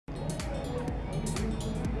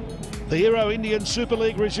The Hero Indian Super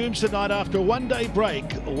League resumes tonight after a one-day break.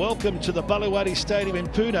 Welcome to the Bengaluru Stadium in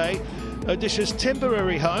Pune, Odisha's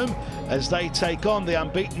temporary home, as they take on the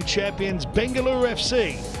unbeaten champions Bengaluru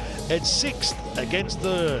FC at 6th against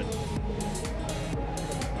 3rd.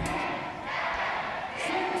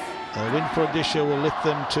 A win for Odisha will lift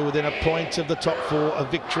them to within a point of the top 4. A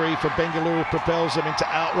victory for Bengaluru propels them into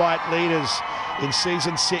outright leaders in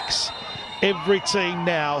Season 6. Every team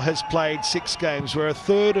now has played 6 games. We're a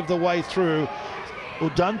third of the way through.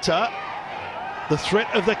 Udanta, the threat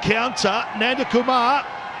of the counter. Nandakumar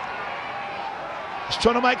is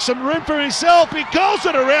trying to make some room for himself. He goes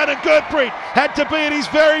it around, and Gurpreet had to be at his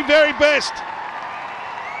very, very best.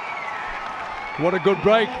 What a good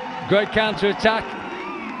break. Great counter-attack.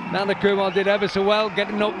 Nandakumar did ever so well,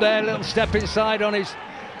 getting up there, little step inside on his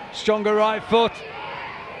stronger right foot.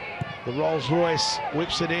 The Rolls Royce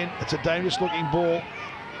whips it in. It's a dangerous looking ball.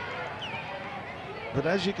 But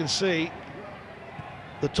as you can see,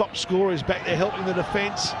 the top scorer is back there helping the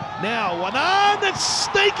defence. Now, one arm that's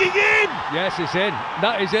sneaking in. Yes, it's in.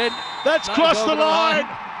 That is in. That's crossed the line.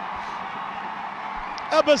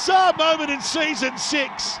 A bizarre moment in Season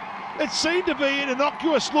 6. It seemed to be an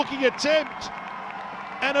innocuous looking attempt.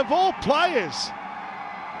 And of all players,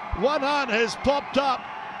 one arm has popped up.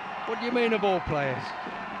 What do you mean of all players?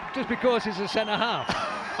 Just because he's a centre-half.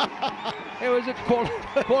 It was a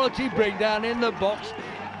quality bring down in the box,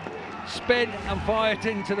 spin and fire it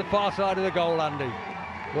into the far side of the goal, Andy.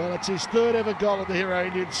 Well, it's his 3rd ever goal in the Hero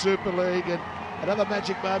Indian Super League, and another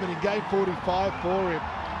magic moment in game 45 for him.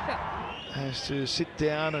 Has to sit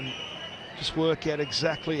down and just work out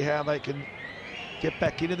exactly how they can get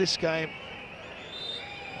back into this game.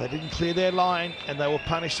 They didn't clear their line, and they were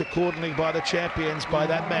punished accordingly by the champions, by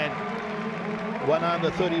that man. One arm, the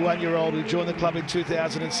 31-year-old who joined the club in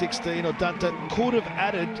 2016. Odisha could have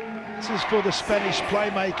added. This is for the Spanish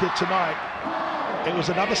playmaker tonight. It was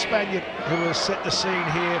another Spaniard who has set the scene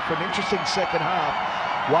here for an interesting second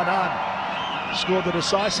half. One arm scored the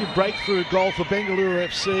decisive breakthrough goal for Bengaluru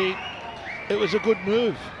FC. It was a good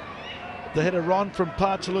move. The header Ron from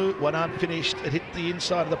Partalu, one arm finished. It hit the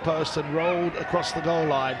inside of the post and rolled across the goal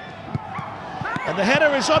line. And the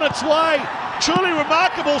header is on its way. Truly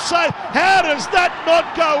remarkable save. How does that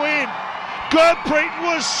not go in? Gurpreet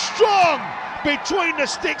was strong between the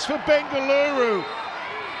sticks for Bengaluru.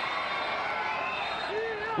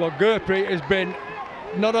 Well, Gurpreet has been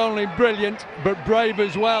not only brilliant, but brave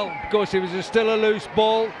as well, because it was still a loose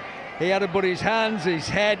ball. He had to put his hands, his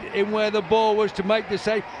head in where the ball was to make the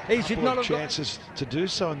save. He should not have chances to do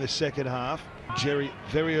so in the second half. Jerry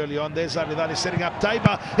very early on. There's Adilani setting up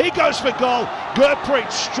Deba. He goes for goal.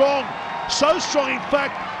 Gurpreet strong. So strong, in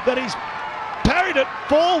fact, that he's parried it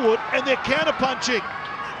forward and they're counter-punching.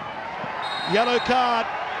 Yellow card.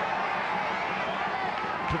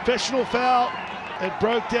 Professional foul. It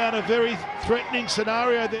broke down a very threatening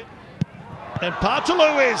scenario there. And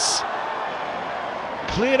Partalu is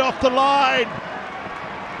cleared off the line.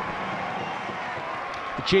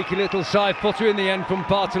 A cheeky little side footer in the end from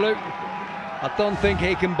Partalu. I don't think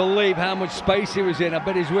he can believe how much space he was in. I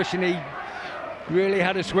bet he's wishing he really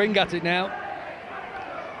had a swing at it now.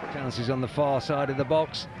 Chances on the far side of the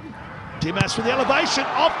box. Dimas with the elevation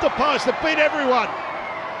off the post that beat everyone.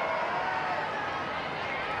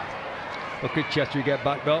 Look at Chetri get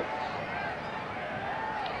back though.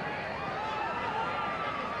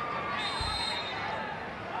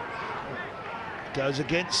 Goes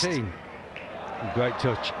against. Great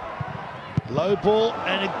touch. Low ball,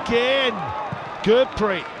 and again,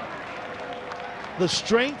 Gurpreet. The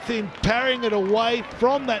strength in parrying it away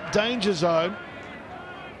from that danger zone.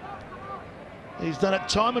 He's done it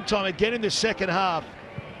time and time again in the second half.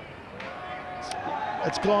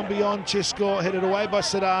 It's gone beyond Chisco, headed away by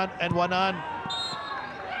Sedan and Wanan.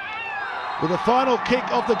 With the final kick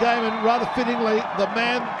of the game, and rather fittingly, the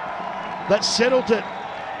man that settled it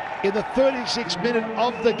in the 36th minute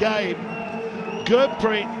of the game,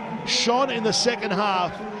 Gurpreet, shone in the second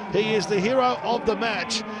half. He is the hero of the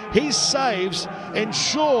match. His saves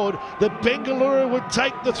ensured that Bengaluru would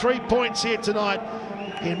take the 3 points here tonight.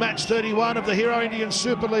 In match 31 of the Hero Indian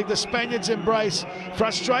Super League, the Spaniards embrace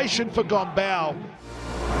frustration for Gombao.